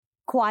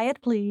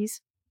Quiet, please.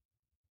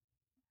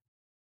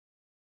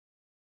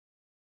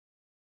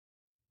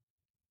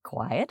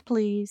 Quiet,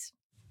 please.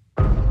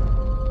 We've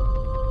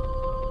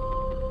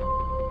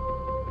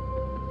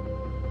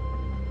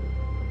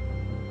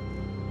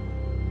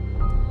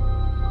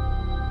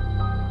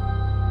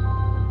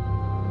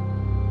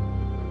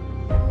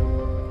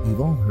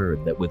all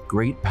heard that with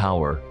great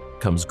power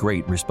comes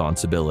great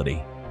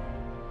responsibility.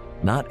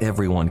 Not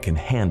everyone can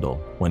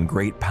handle when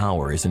great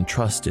power is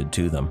entrusted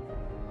to them,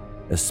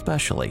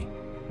 especially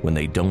when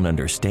they don't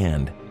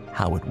understand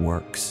how it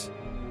works.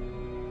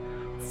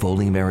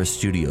 Foley Mara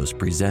Studios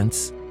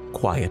presents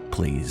Quiet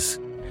Please,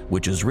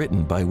 which is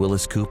written by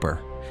Willis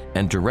Cooper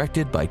and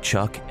directed by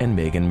Chuck and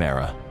Megan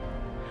Mara.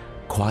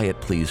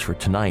 Quiet Please for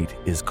tonight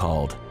is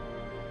called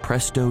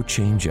Presto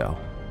Changeo,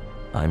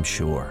 I'm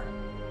Sure.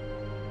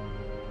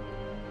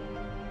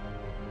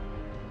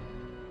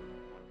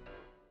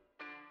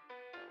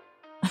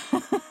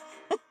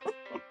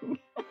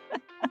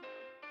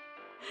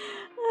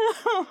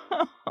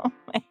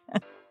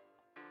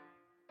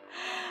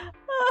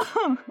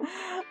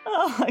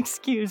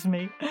 Excuse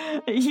me.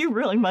 You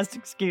really must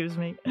excuse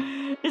me.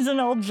 It's an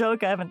old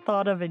joke I haven't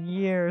thought of in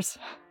years.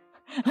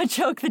 A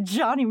joke that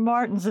Johnny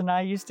Martins and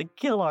I used to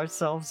kill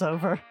ourselves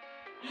over.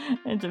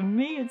 And to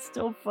me, it's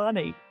still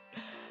funny.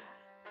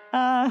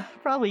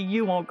 Probably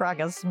you won't crack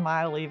a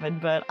smile even,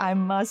 but I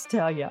must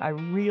tell you, I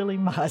really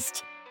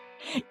must.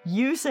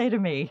 You say to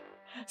me,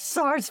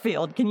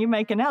 Sarsfield, can you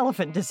make an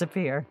elephant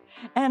disappear?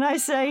 And I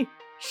say,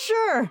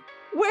 sure,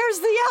 where's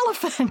the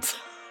elephant?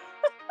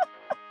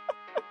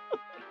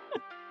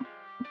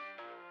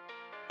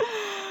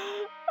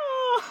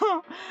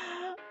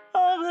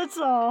 Oh, that's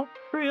all,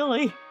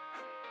 really.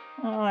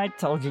 Oh, I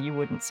told you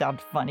wouldn't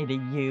sound funny to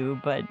you,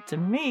 but to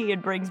me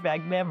it brings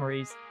back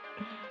memories.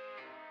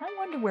 I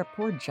wonder where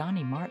poor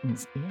Johnny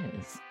Martins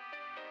is.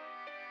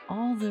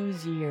 All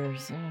those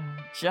years,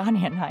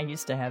 Johnny and I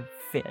used to have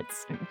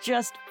fits,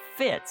 just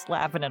fits,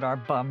 laughing at our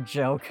bum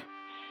joke.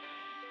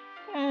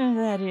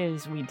 That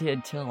is, we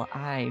did till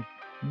I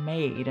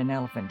made an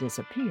elephant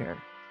disappear.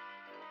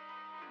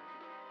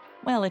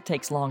 Well, it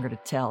takes longer to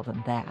tell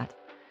than that.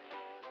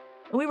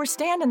 We were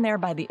standing there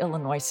by the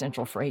Illinois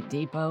Central Freight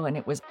Depot, and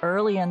it was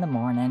early in the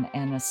morning,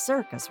 and a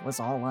circus was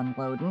all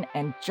unloading,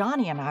 and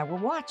Johnny and I were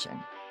watching.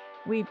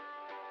 We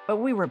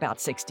were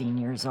about 16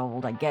 years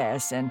old, I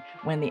guess, and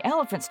when the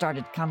elephant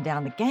started to come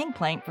down the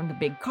gangplank from the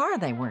big car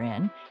they were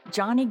in,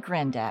 Johnny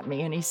grinned at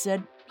me and he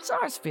said,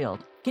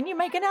 Sarsfield, can you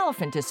make an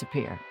elephant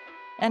disappear?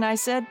 And I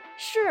said,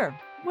 sure,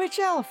 which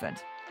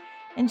elephant?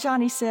 And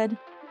Johnny said,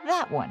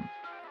 that one.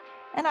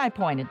 And I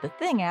pointed the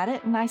thing at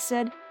it and I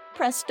said,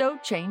 Presto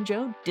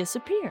Changeo,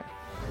 disappear.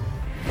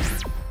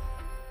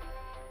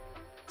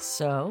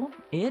 So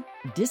it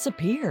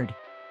disappeared.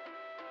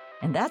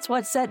 And that's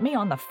what set me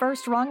on the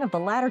first rung of the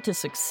ladder to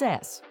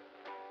success.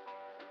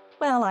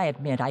 Well, I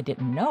admit I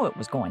didn't know it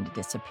was going to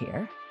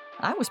disappear.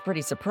 I was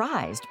pretty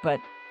surprised,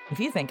 but if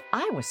you think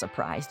I was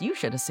surprised, you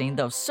should have seen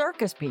those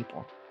circus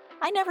people.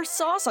 I never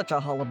saw such a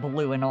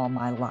hullabaloo in all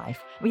my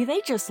life. They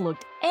just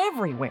looked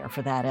everywhere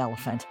for that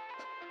elephant.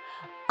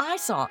 I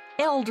saw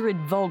Eldred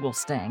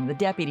Vogelstang, the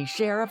deputy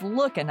sheriff,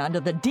 looking under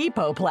the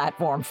depot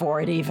platform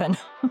for it even.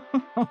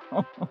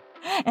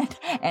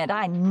 And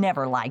I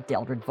never liked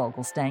Eldred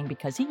Vogelstang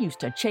because he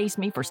used to chase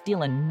me for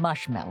stealing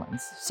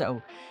mushmelons.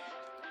 So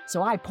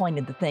I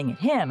pointed the thing at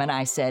him and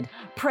I said,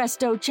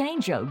 Presto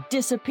Changeo,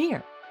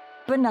 disappear.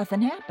 But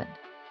nothing happened.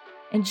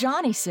 And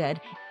Johnny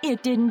said,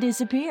 it didn't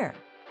disappear.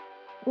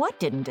 What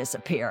didn't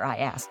disappear? I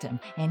asked him.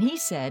 And he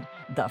said,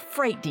 the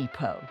freight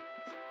depot.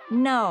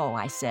 No,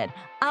 I said,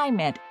 I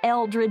meant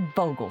Eldred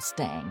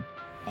Vogelstang.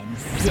 And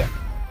zip.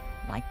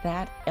 Like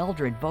that,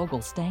 Eldred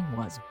Vogelstang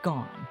was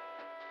gone.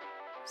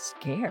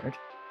 Scared?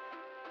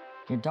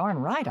 You're darn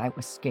right I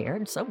was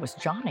scared, so was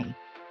Johnny.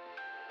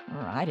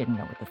 I didn't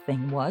know what the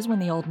thing was when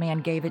the old man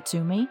gave it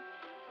to me.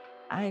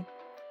 I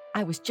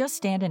was just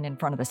standing in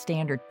front of the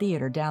Standard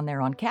Theater down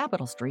there on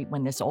Capitol Street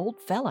when this old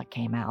fella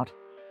came out.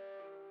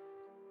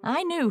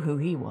 I knew who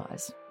he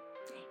was.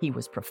 He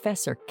was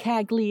Professor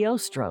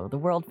Cagliostro, the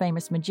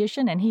world-famous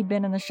magician, and he'd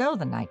been in the show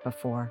the night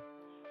before.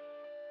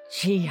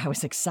 Gee, I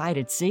was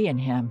excited seeing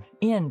him,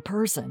 in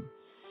person.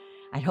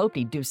 I'd hoped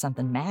he'd do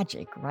something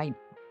magic, right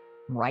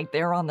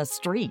there on the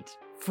street,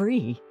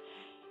 free.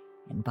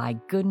 And by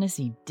goodness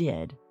he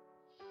did.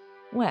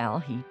 Well,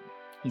 he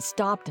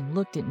stopped and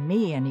looked at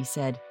me and he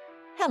said,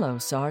 Hello,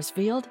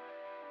 Sarsfield.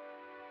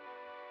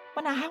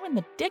 Well, now how in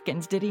the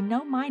dickens did he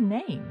know my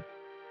name?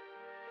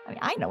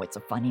 I know it's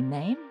a funny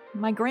name.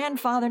 My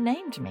grandfather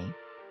named me.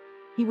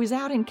 He was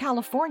out in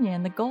California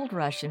in the gold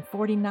rush in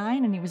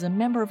 '49, and he was a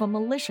member of a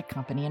militia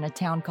company in a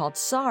town called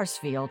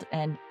Sarsfield,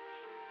 and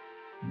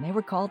they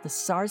were called the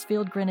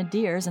Sarsfield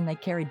Grenadiers, and they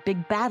carried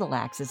big battle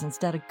axes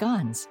instead of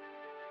guns.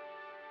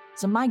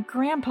 So my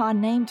grandpa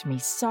named me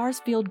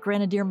Sarsfield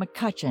Grenadier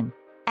McCutcheon,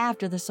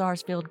 after the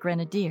Sarsfield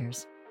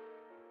Grenadiers.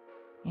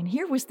 And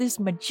here was this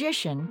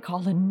magician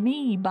calling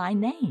me by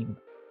name,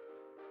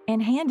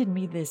 and handed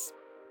me this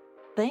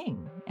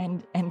thing,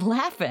 and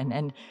laughing,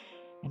 and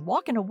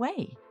walking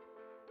away.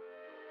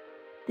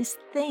 This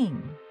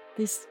thing,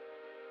 this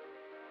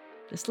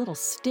little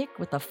stick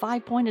with a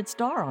 5-pointed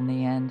star on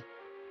the end.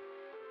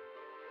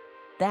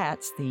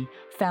 That's the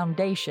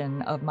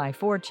foundation of my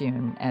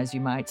fortune, as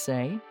you might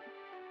say.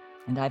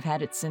 And I've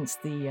had it since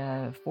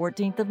the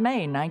 14th of May,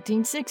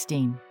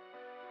 1916.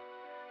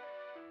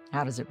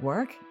 How does it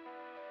work?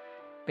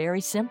 Very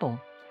simple.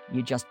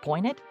 You just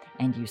point it,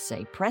 and you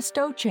say,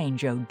 "Presto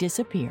changeo,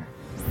 disappear."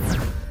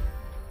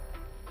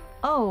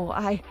 Oh,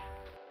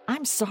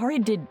 I'm sorry,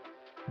 did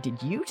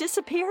you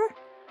disappear?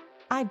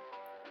 I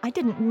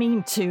didn't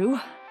mean to.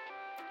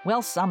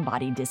 Well,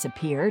 somebody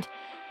disappeared.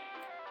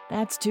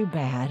 That's too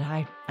bad.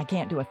 I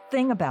can't do a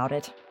thing about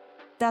it.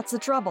 That's the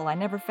trouble. I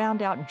never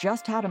found out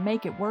just how to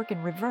make it work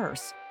in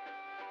reverse.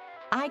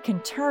 I can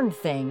turn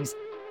things.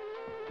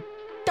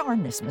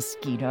 Darn this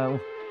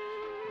mosquito.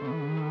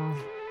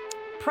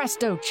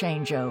 Presto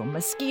changeo,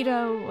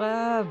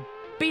 mosquito,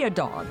 be a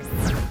dog.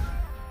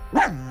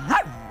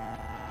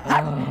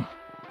 Oh,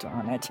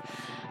 darn it.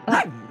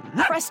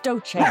 Presto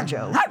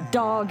changeo,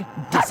 dog,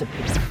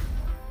 disappear.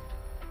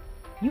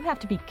 You have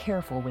to be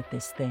careful with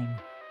this thing.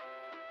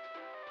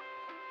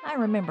 I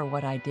remember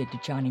what I did to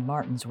Johnny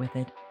Martins with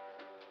it.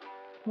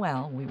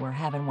 Well, we were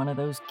having one of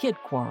those kid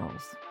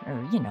quarrels, or,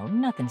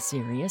 nothing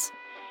serious.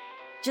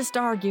 Just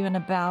arguing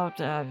about,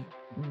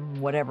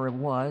 whatever it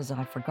was,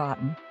 I've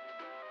forgotten.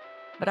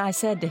 But I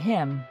said to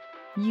him,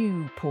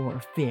 "You poor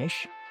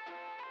fish."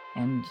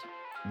 And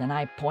then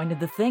I pointed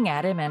the thing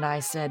at him and I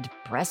said,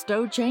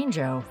 "Presto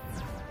changeo."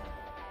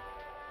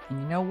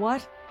 And you know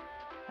what?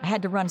 I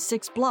had to run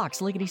 6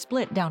 blocks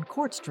lickety-split down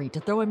Court Street to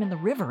throw him in the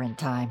river in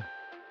time.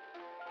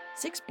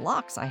 6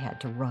 blocks I had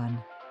to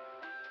run.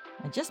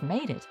 I just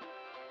made it.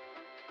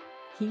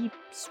 He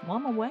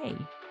swum away.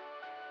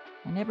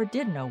 I never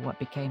did know what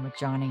became of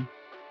Johnny.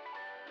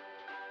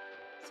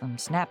 Some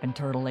snapping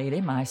turtle ate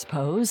him, I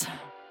suppose.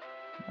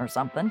 Or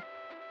something.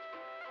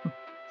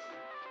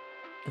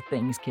 The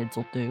things kids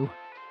will do.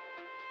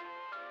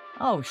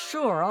 Oh,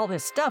 sure, all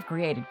this stuff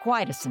created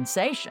quite a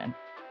sensation.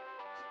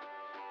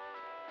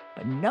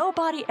 But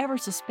nobody ever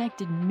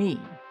suspected me.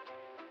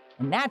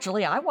 And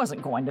naturally, I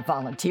wasn't going to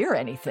volunteer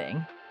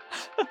anything.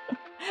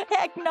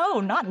 Heck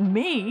no, not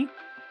me.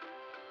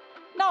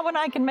 Not when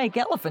I can make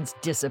elephants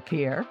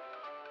disappear.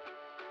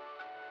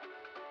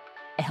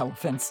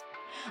 Elephants.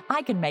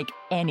 I can make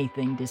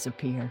anything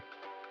disappear.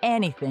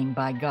 Anything,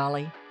 by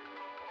golly.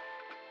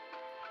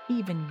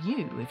 Even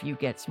you, if you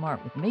get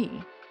smart with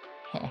me.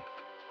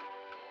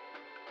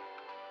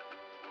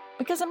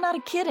 Because I'm not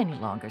a kid any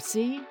longer,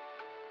 see?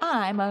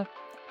 I'm a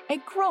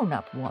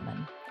grown-up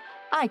woman.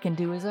 I can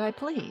do as I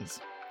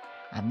please.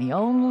 I'm the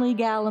only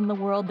gal in the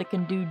world that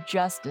can do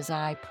just as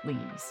I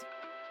please.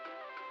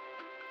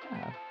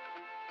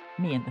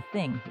 Me and the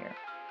thing here.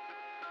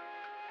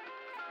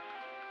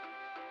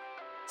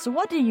 So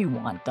what do you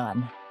want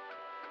done?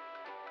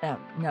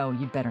 No,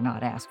 you'd better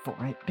not ask for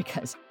it,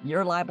 because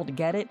you're liable to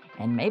get it,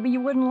 and maybe you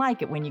wouldn't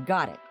like it when you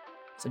got it.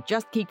 So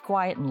just keep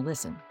quiet and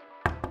listen.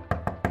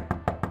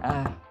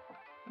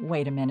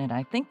 Wait a minute,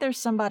 I think there's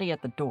somebody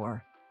at the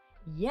door.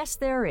 Yes,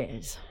 there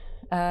is.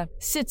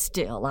 Sit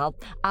still,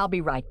 I'll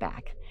be right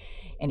back.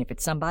 And if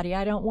it's somebody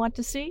I don't want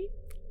to see,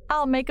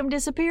 I'll make them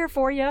disappear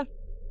for you.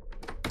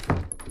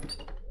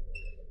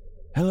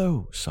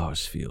 Hello,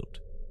 Sarsfield.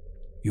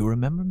 You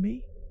remember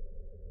me?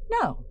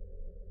 No.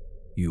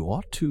 You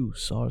ought to,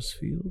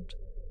 Sarsfield.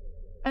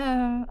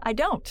 I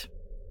don't.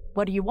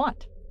 What do you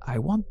want? I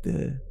want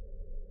the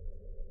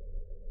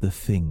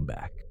thing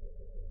back.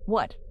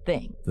 What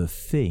thing? The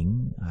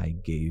thing I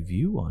gave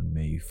you on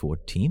May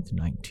 14th,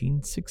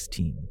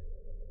 1916.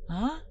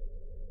 Huh?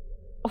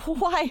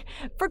 Why,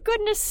 for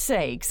goodness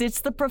sakes, it's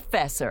the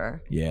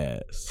professor.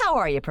 Yes. How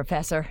are you,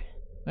 Professor?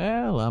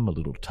 Well, I'm a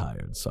little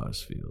tired,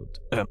 Sarsfield.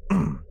 Have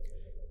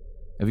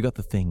you got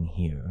the thing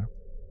here?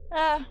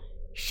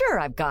 Sure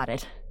I've got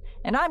it.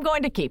 And I'm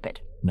going to keep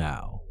it.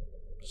 Now,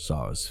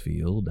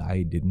 Sarsfield,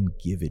 I didn't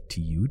give it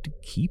to you to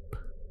keep.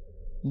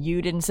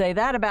 You didn't say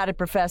that about it,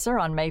 Professor,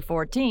 on May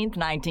 14th,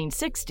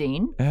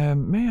 1916.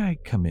 May I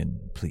come in,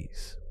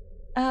 please?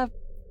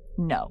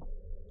 No.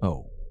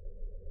 Oh,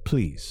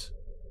 please,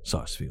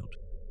 Sarsfield.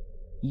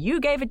 You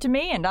gave it to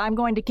me, and I'm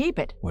going to keep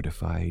it. What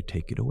if I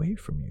take it away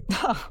from you?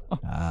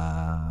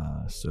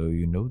 So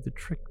you know the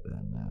trick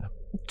then.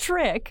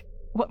 Trick?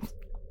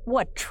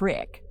 What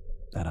trick?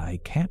 That I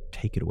can't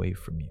take it away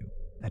from you.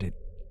 That it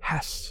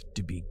has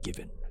to be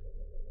given.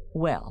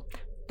 Well,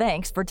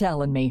 thanks for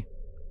telling me.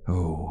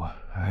 Oh,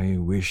 I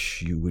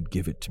wish you would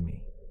give it to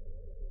me.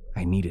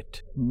 I need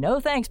it.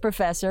 No thanks,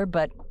 Professor,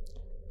 but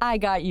I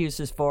got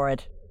uses for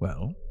it.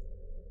 Well,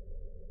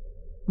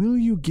 will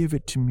you give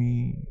it to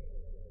me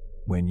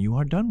when you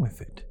are done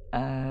with it?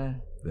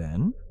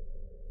 Then?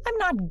 I'm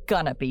not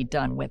gonna be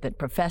done with it,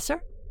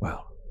 Professor.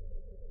 Well,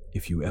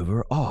 if you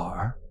ever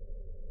are,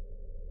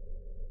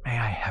 may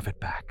I have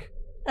it back?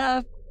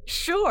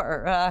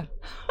 Sure,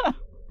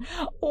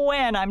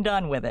 when I'm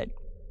done with it.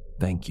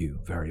 Thank you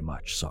very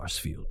much,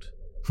 Sarsfield.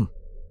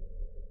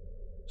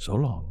 So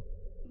long.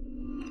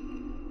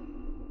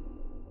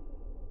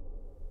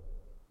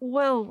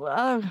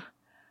 Well,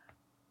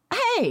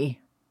 Hey!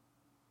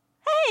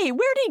 Hey,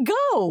 where'd he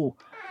go?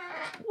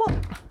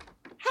 Well,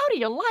 how do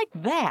you like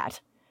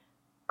that?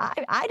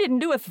 I didn't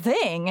do a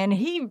thing, and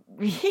he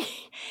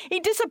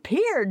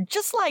disappeared,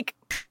 just like...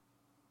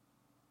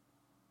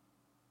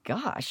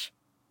 Gosh,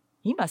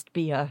 he must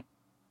be a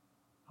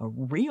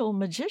real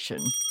magician.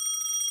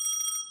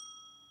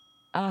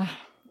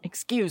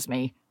 Excuse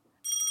me.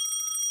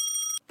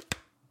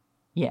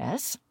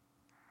 Yes?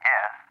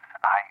 Yes,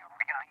 I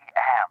really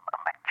am a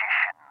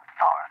magician,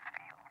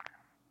 Sarsfield.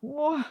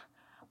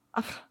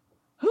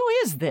 Who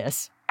is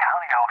this?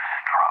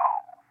 Cagliostro,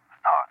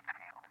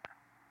 Sarsfield.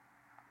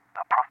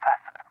 The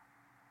professor.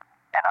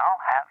 And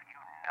I'll have you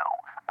know,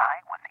 I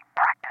was a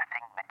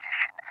practicing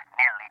magician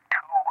nearly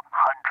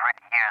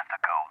 200 years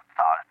ago,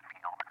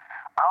 Sarsfield.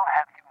 I'll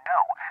have you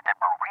know that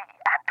Marie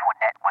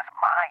Antoinette was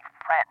my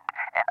friend,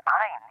 and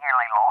I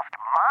nearly lost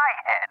my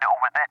head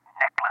over that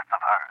necklace of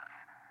hers.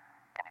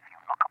 And if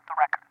you look up the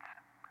records,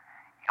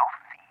 you'll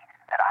see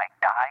that I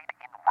died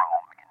in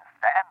Rome in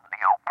San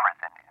Leo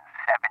prison in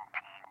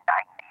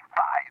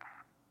 1795.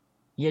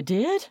 You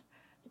did?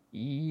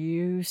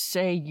 You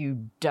say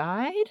you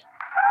died?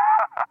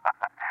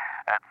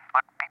 That's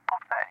what people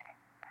say.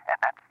 And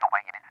that's the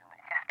way it is in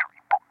the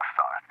history books,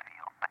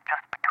 Sarsfield. But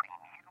just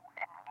between you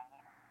and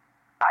me,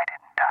 I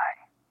didn't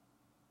die.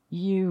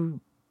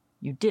 You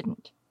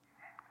didn't?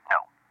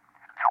 No.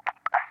 So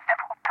keep a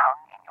civil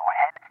tongue in your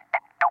head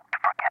and don't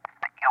forget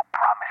that you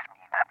promised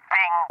me the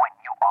thing when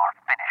you are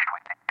finished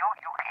with it. Do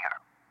you hear?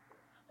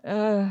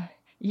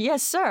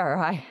 Yes,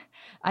 sir.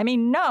 I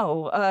mean,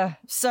 no,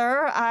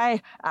 sir,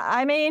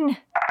 I mean...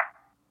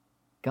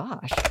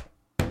 Gosh.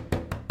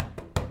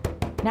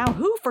 Now,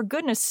 who, for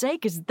goodness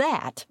sake, is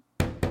that?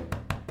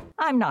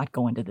 I'm not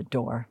going to the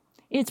door.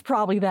 It's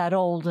probably that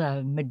old,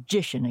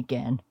 magician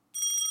again.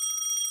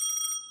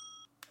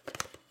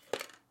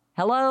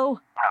 Hello? No,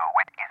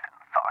 it isn't,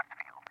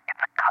 Sarsfield.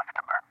 It's a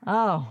customer.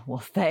 Oh, well,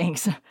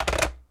 thanks.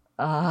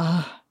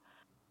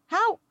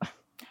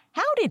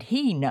 How did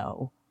he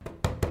know?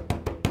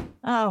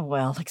 Oh,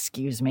 well,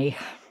 excuse me.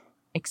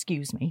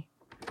 Excuse me.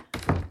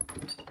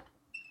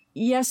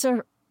 Yes,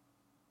 sir.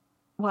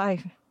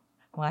 Why,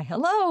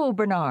 hello,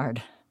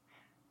 Bernard.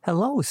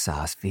 Hello,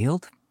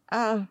 Sarsfield.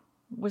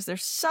 Was there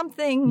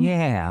something...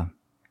 Yeah,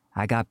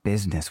 I got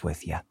business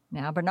with you.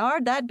 Now,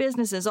 Bernard, that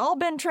business has all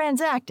been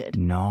transacted.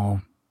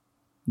 No,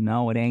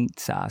 it ain't,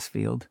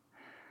 Sarsfield.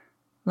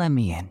 Let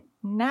me in.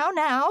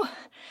 Now,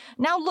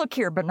 look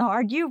here,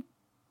 Bernard, you...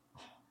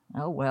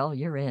 Oh, well,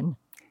 you're in.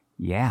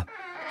 Yeah.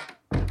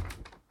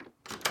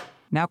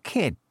 Now,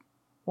 kid.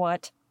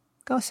 What?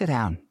 Go sit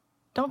down.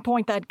 Don't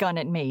point that gun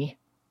at me.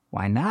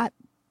 Why not?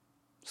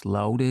 It's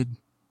loaded.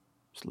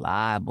 It's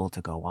liable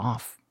to go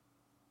off.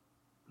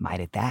 Might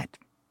at that.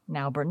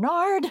 Now,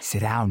 Bernard...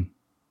 Sit down.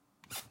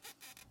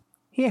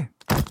 Here.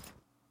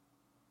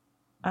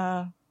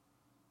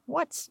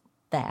 What's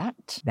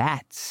that?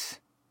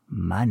 That's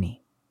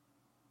money.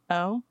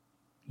 Oh?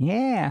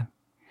 Yeah.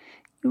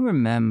 You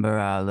remember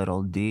our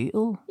little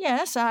deal?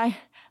 Yes, I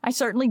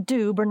certainly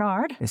do,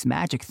 Bernard. This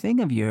magic thing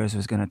of yours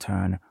was going to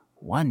turn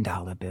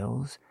 $1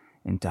 bills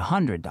into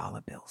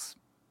 $100 bills.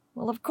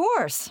 Well, of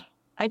course.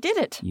 I did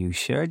it. You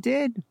sure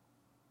did.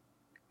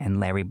 And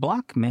Larry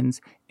Blockman's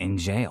in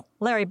jail.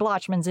 Larry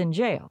Blochman's in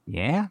jail?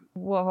 Yeah.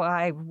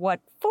 Why,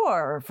 what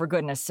for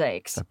goodness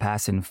sakes? For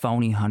passing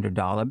phony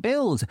 $100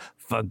 bills,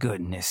 for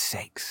goodness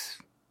sakes.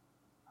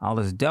 All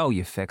this dough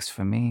you fixed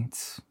for me,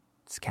 it's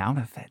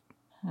counterfeit.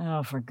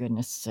 Oh, for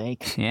goodness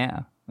sake.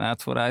 Yeah,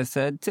 that's what I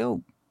said,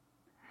 too.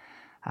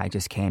 I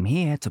just came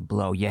here to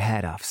blow your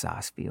head off,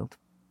 Sarsfield.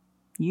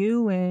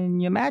 You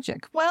and your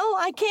magic. Well,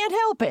 I can't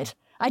help it.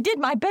 I did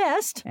my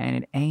best. And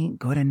it ain't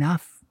good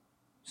enough.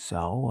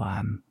 So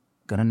I'm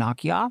gonna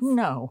knock you off?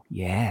 No.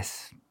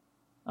 Yes.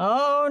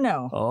 Oh,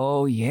 no.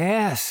 Oh,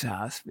 yes,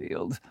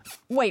 Sarsfield.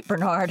 Wait,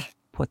 Bernard.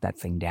 Put that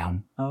thing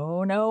down.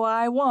 Oh, no,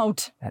 I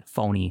won't. That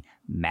phony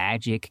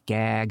magic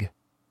gag.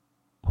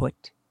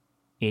 Put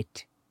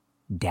it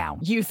down.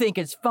 You think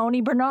it's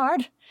phony,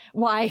 Bernard?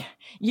 Why,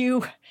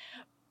 you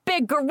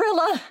big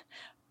gorilla.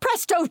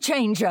 Presto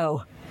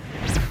changeo.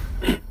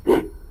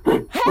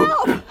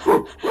 Help!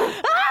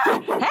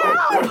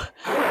 Help!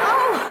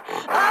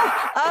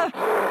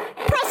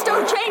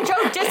 Presto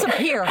changeo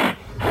disappear.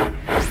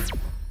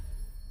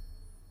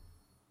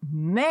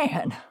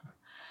 Man.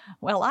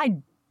 Well,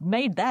 I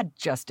made that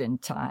just in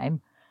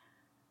time.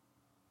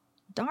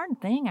 Darn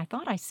thing, I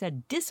thought I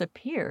said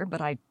disappear,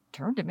 but I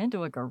turned him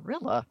into a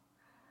gorilla.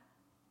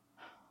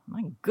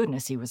 My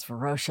goodness, he was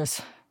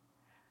ferocious.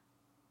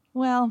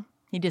 Well,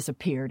 he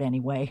disappeared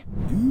anyway.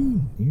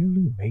 You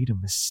nearly made a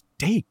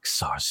mistake,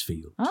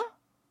 Sarsfield. Huh?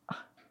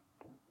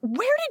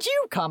 Where did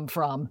you come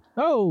from?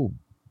 Oh,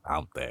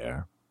 out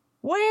there.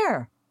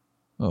 Where?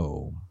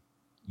 Oh,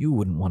 you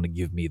wouldn't want to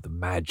give me the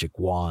magic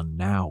wand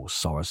now,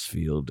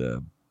 Sarsfield,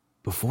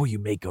 before you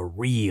make a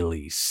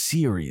really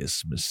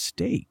serious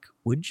mistake,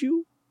 would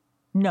you?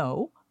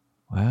 No.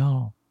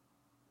 Well,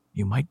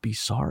 you might be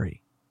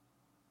sorry.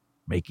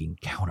 Making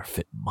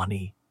counterfeit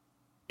money,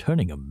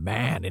 turning a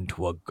man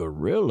into a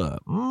gorilla,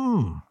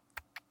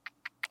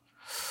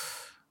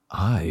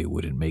 I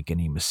wouldn't make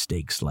any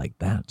mistakes like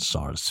that,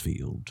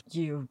 Sarsfield.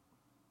 You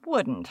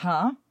wouldn't,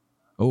 huh?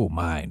 Oh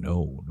my,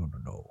 no.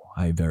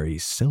 I very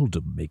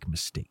seldom make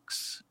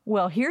mistakes.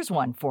 Well, here's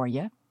one for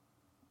you.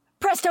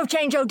 Presto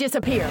Chango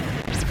disappear!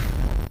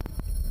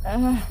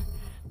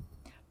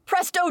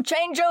 Presto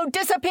Chango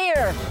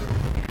disappear!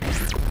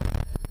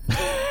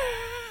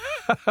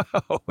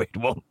 It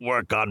won't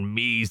work on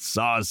me,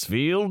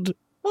 Sarsfield.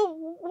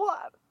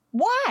 Well,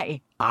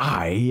 why?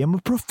 I am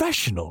a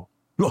professional.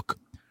 Look,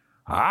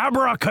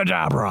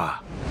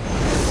 abracadabra.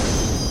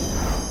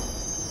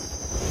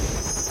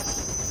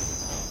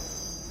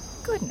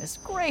 Goodness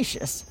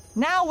gracious.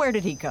 Now where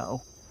did he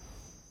go?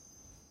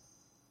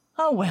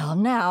 Oh, well,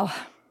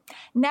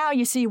 now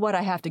you see what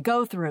I have to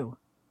go through.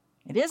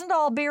 It isn't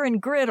all beer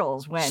and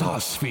griddles when...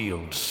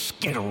 Sarsfield,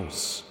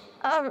 Skittles.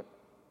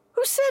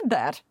 Who said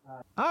that?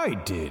 I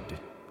did.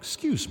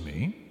 Excuse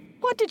me.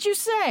 What did you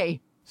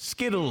say?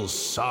 Skittles,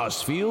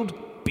 Sarsfield.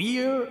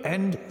 Beer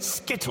and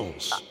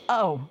Skittles.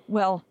 Oh,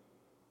 well,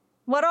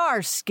 what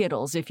are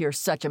Skittles if you're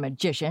such a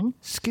magician?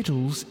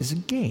 Skittles is a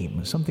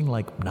game, something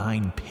like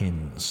 9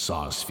 pins,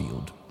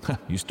 Sarsfield.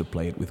 Used to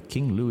play it with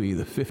King Louis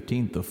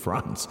XV of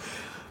France.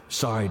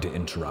 Sorry to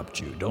interrupt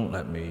you. Don't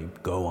let me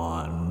go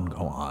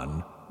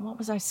on. What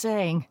was I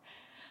saying?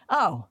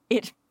 Oh,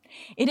 it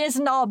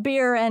isn't all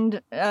beer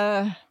and,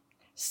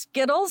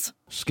 Skittles?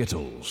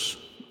 Skittles.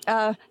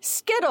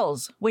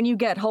 Skittles, when you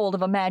get hold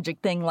of a magic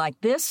thing like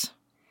this.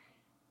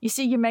 You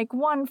see, you make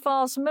one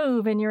false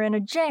move and you're in a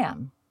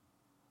jam.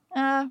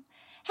 How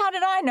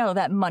did I know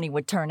that money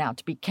would turn out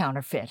to be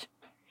counterfeit?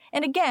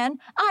 And again,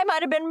 I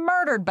might have been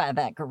murdered by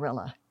that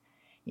gorilla.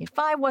 If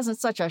I wasn't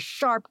such a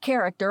sharp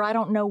character, I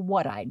don't know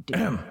what I'd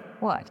do.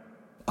 What?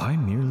 I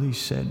merely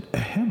said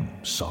ahem,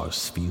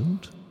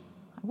 Sarsfield.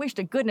 I wish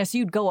to goodness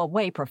you'd go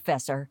away,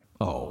 Professor.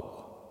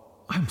 Oh,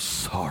 I'm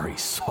sorry,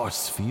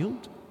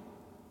 Sarsfield.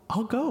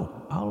 I'll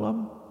go.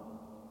 I'll,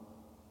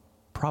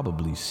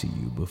 probably see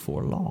you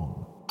before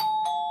long.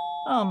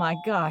 Oh my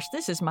gosh,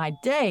 this is my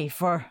day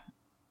for...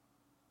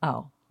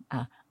 Oh,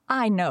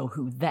 I know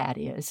who that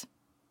is.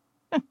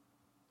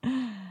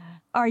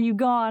 Are you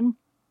gone?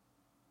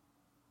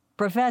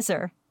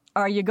 Professor,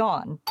 are you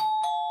gone?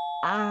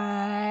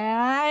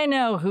 I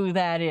know who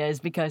that is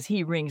because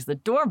he rings the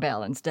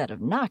doorbell instead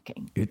of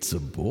knocking. It's a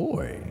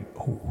boy.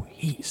 Oh,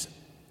 he's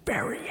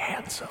very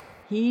handsome.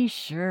 He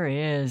sure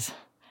is.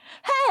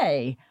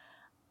 Hey!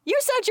 You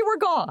said you were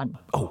gone.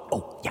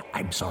 Oh, yeah,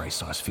 I'm sorry,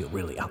 Sarsfield,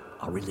 really.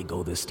 I'll really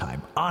go this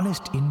time.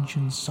 Honest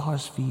Injun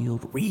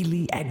Sarsfield,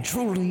 really and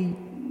truly.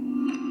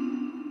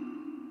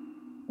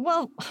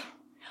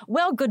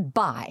 Well,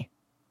 goodbye.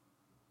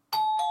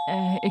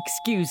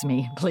 Excuse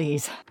me,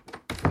 please.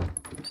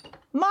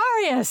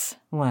 Marius!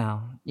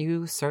 Well,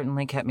 you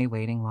certainly kept me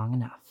waiting long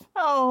enough.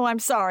 Oh, I'm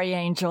sorry,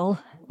 Angel.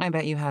 I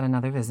bet you had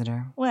another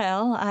visitor.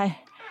 Well,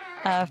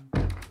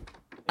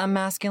 A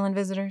masculine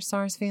visitor,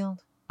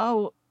 Sarsfield?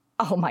 Oh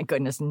my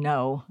goodness,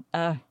 no.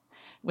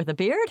 With a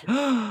beard?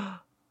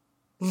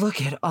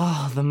 Look at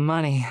all the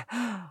money.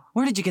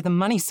 Where did you get the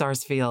money,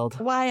 Sarsfield?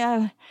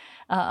 Why,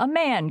 a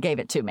man gave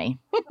it to me.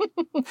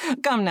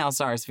 Come now,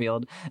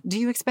 Sarsfield. Do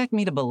you expect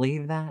me to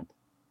believe that?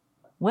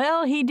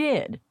 Well, he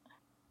did.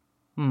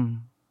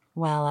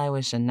 Well, I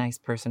wish a nice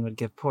person would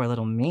give poor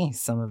little me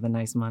some of the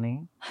nice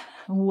money.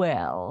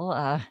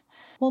 Well,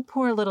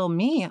 poor little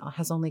me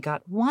has only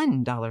got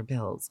 $1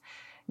 bills.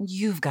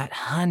 You've got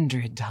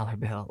 $100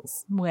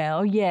 bills.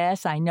 Well,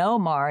 yes, I know,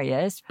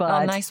 Marius,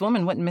 but... A nice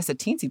woman wouldn't miss a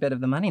teensy bit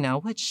of the money now,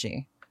 would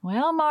she?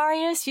 Well,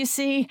 Marius, you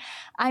see,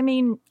 I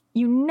mean,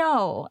 you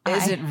know...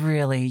 Is it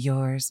really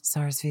yours,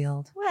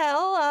 Sarsfield?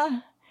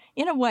 Well,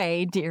 in a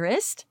way,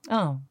 dearest.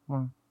 Oh,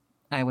 well,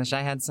 I wish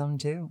I had some,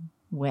 too.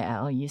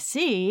 Well, you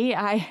see,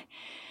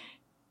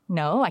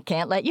 No, I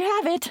can't let you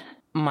have it.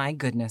 My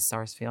goodness,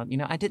 Sarsfield. You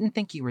know, I didn't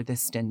think you were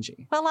this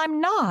stingy. Well, I'm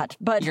not,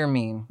 but... You're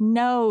mean.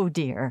 No,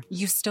 dear.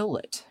 You stole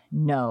it.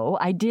 No,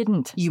 I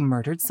didn't. You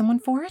murdered someone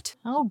for it?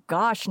 Oh,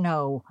 gosh,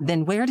 no.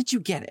 Then where did you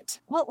get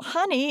it? Well,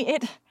 honey,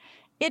 it...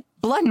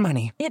 Blood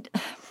money.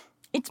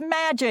 It's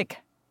magic.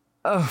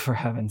 Oh, for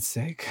heaven's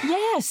sake.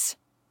 Yes.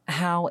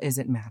 How is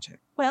it magic?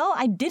 Well,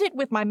 I did it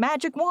with my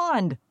magic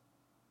wand.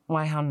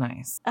 Why, how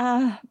nice.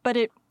 But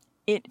it...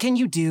 Can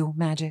you do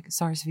magic,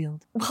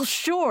 Sarsfield? Well,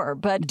 sure,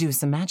 but... Do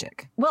some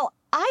magic. Well,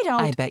 I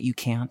don't... I bet you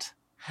can't.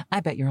 I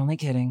bet you're only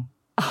kidding.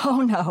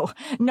 Oh, no.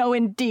 No,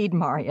 indeed,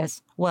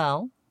 Marius.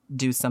 Well,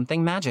 do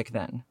something magic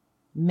then.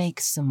 Make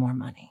some more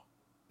money.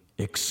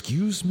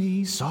 Excuse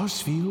me,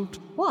 Sarsfield?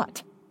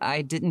 What?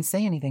 I didn't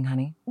say anything,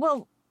 honey.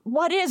 Well,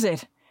 what is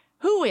it?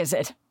 Who is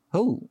it?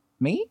 Who?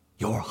 Me?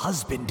 Your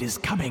husband is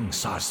coming,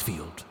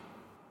 Sarsfield.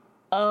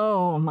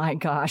 Oh, my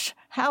gosh.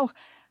 How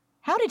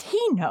did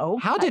he know?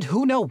 How did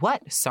who know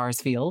what,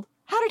 Sarsfield?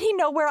 How did he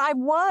know where I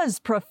was,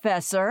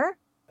 Professor?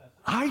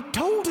 I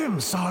told him,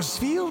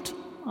 Sarsfield.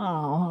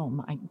 Oh,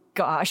 my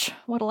gosh.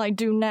 What'll I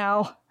do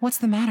now? What's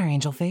the matter,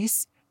 Angel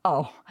Face?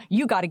 Oh,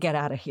 you gotta get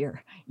out of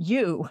here.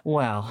 You.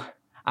 Well,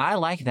 I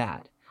like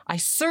that. I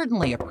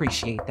certainly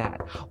appreciate that.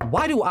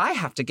 Why do I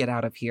have to get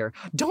out of here?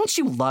 Don't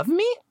you love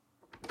me?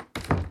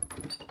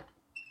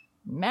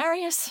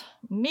 Marius,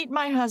 meet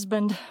my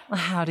husband.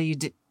 How do you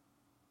do?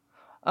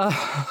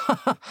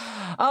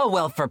 Oh,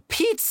 well, for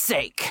Pete's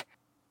sake.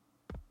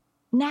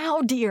 Now,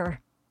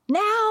 dear.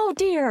 Now,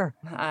 dear.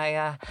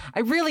 I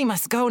really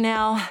must go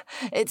now.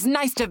 It's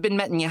nice to have been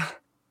meeting you.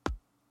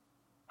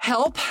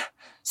 Help!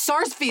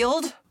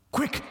 Sarsfield!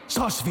 Quick,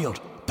 Sarsfield,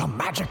 the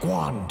magic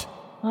wand.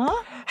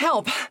 Huh?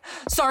 Help!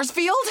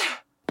 Sarsfield!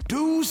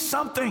 Do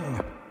something.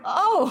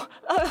 Oh,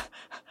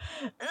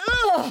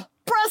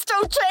 presto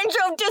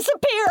changeo,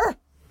 disappear!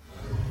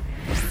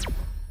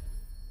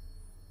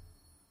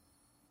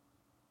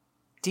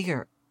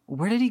 Dear,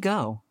 where did he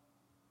go?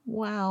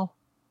 Wow,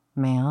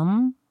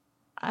 Ma'am?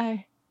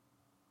 I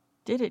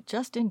did it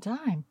just in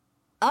time.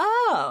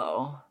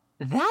 Oh,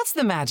 that's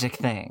the magic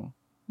thing.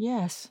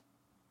 Yes.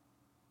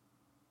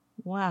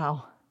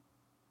 Wow.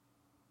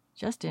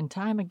 Just in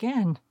time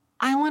again.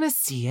 I want to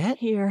see it.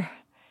 Here.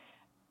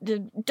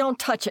 Don't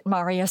touch it,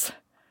 Marius.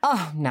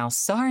 Oh, now,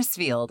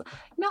 Sarsfield.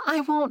 No,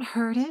 I won't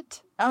hurt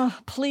it.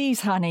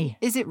 Please, honey.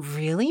 Is it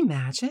really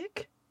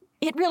magic?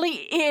 It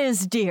really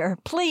is, dear.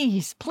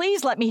 Please,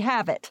 please let me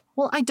have it.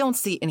 Well, I don't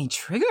see any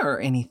trigger or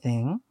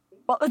anything.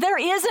 Well, there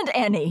isn't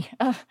any.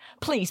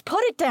 Please,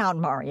 put it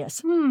down,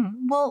 Marius.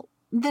 Well,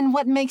 then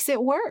what makes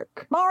it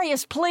work?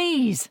 Marius,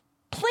 please.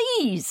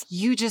 Please.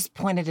 You just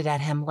pointed it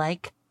at him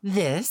like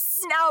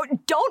this. Now,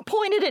 don't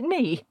point it at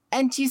me.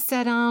 And you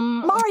said,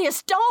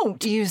 Marius,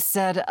 don't. You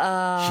said,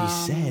 She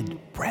said,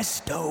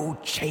 presto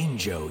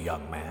changeo,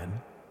 young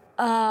man.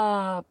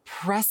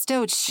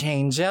 presto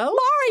changeo?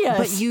 Marius!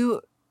 But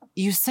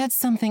you said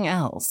something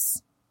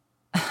else.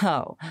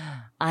 Oh,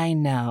 I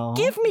know.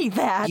 Give me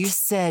that. You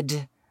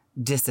said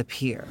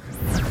disappear.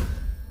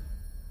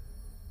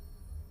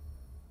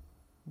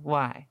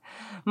 Why?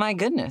 My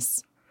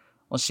goodness.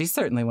 Well, she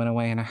certainly went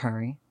away in a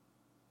hurry.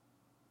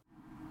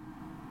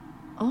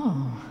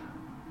 Oh.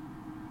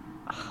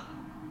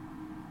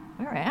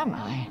 Where am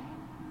I?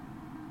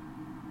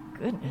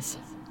 Goodness.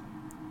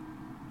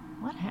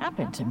 What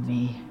happened to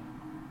me?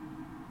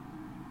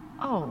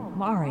 Oh,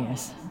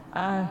 Marius.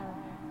 Oh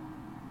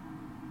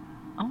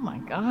my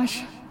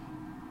gosh.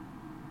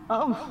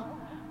 Oh,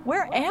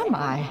 where am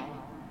I?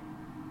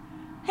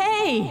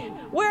 Hey,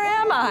 where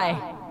am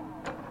I?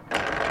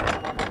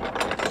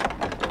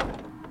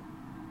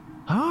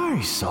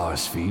 Hi,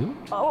 Sarsfield.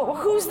 Oh,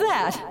 who's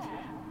that?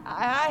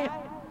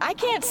 I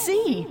can't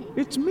see.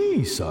 It's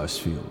me,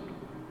 Sarsfield.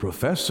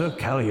 Professor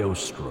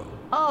Cagliostro.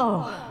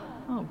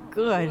 Oh,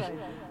 good.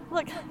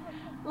 Look,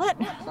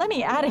 let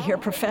me out of here,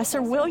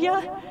 Professor, will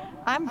ya?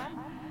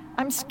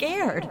 I'm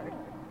scared.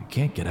 You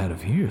can't get out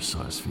of here,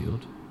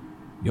 Sarsfield.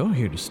 You're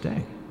here to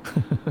stay.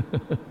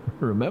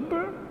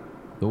 Remember?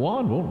 The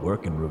wand won't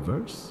work in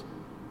reverse.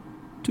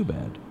 Too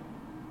bad.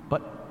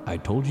 But I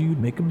told you you'd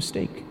make a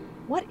mistake.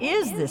 What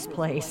is this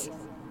place?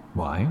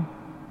 Why?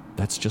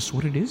 That's just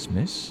what it is,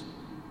 miss.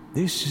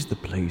 This is the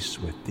place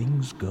where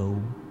things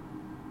go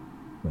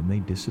when they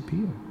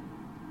disappear.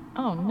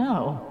 Oh,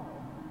 no.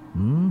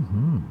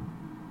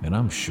 And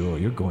I'm sure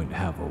you're going to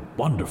have a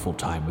wonderful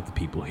time with the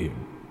people here.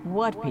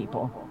 What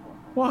people?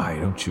 Why,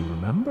 don't you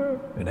remember?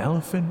 An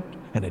elephant,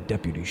 and a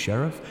deputy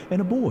sheriff,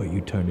 and a boy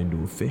you turned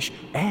into a fish,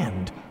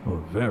 and a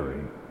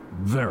very,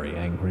 very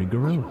angry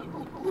gorilla.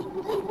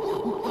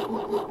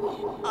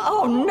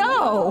 Oh,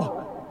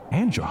 no!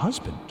 And your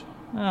husband.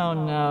 Oh,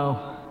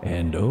 no.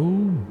 And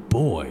oh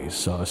boy,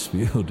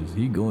 Sarsfield, is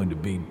he going to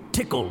be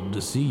tickled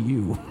to see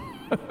you.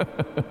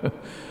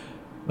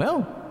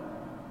 Well,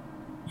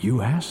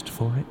 you asked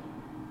for it.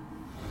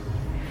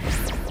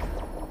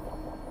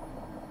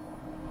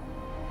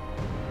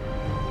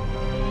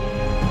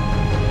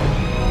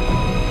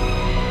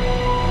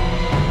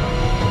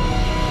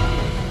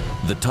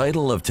 The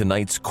title of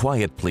tonight's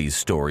Quiet Please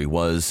story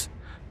was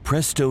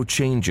Presto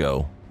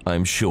Changeo,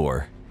 I'm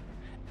Sure.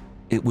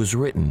 It was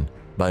written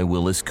by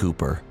Willis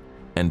Cooper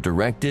and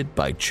directed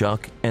by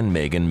Chuck and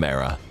Megan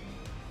Mara.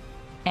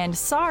 And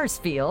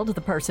Sarsfield,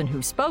 the person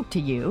who spoke to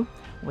you,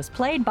 was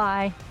played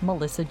by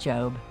Melissa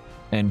Jobe.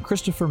 And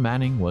Christopher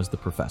Manning was the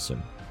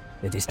professor.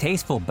 The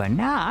distasteful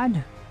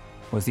Bernard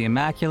was the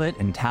immaculate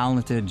and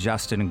talented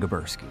Justin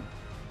Gaberski.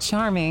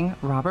 Charming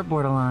Robert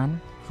Bordelon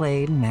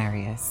played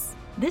Marius.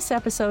 This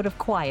episode of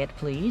Quiet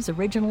Please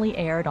originally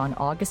aired on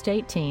August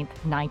 18,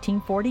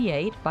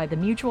 1948 by the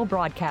Mutual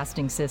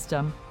Broadcasting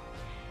System.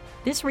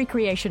 This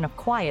recreation of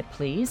Quiet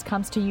Please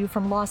comes to you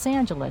from Los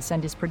Angeles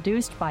and is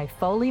produced by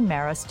Foley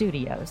Mara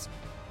Studios.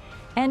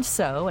 And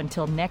so,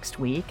 until next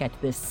week at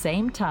this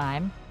same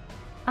time,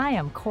 I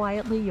am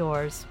quietly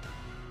yours,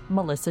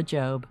 Melissa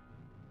Jobe.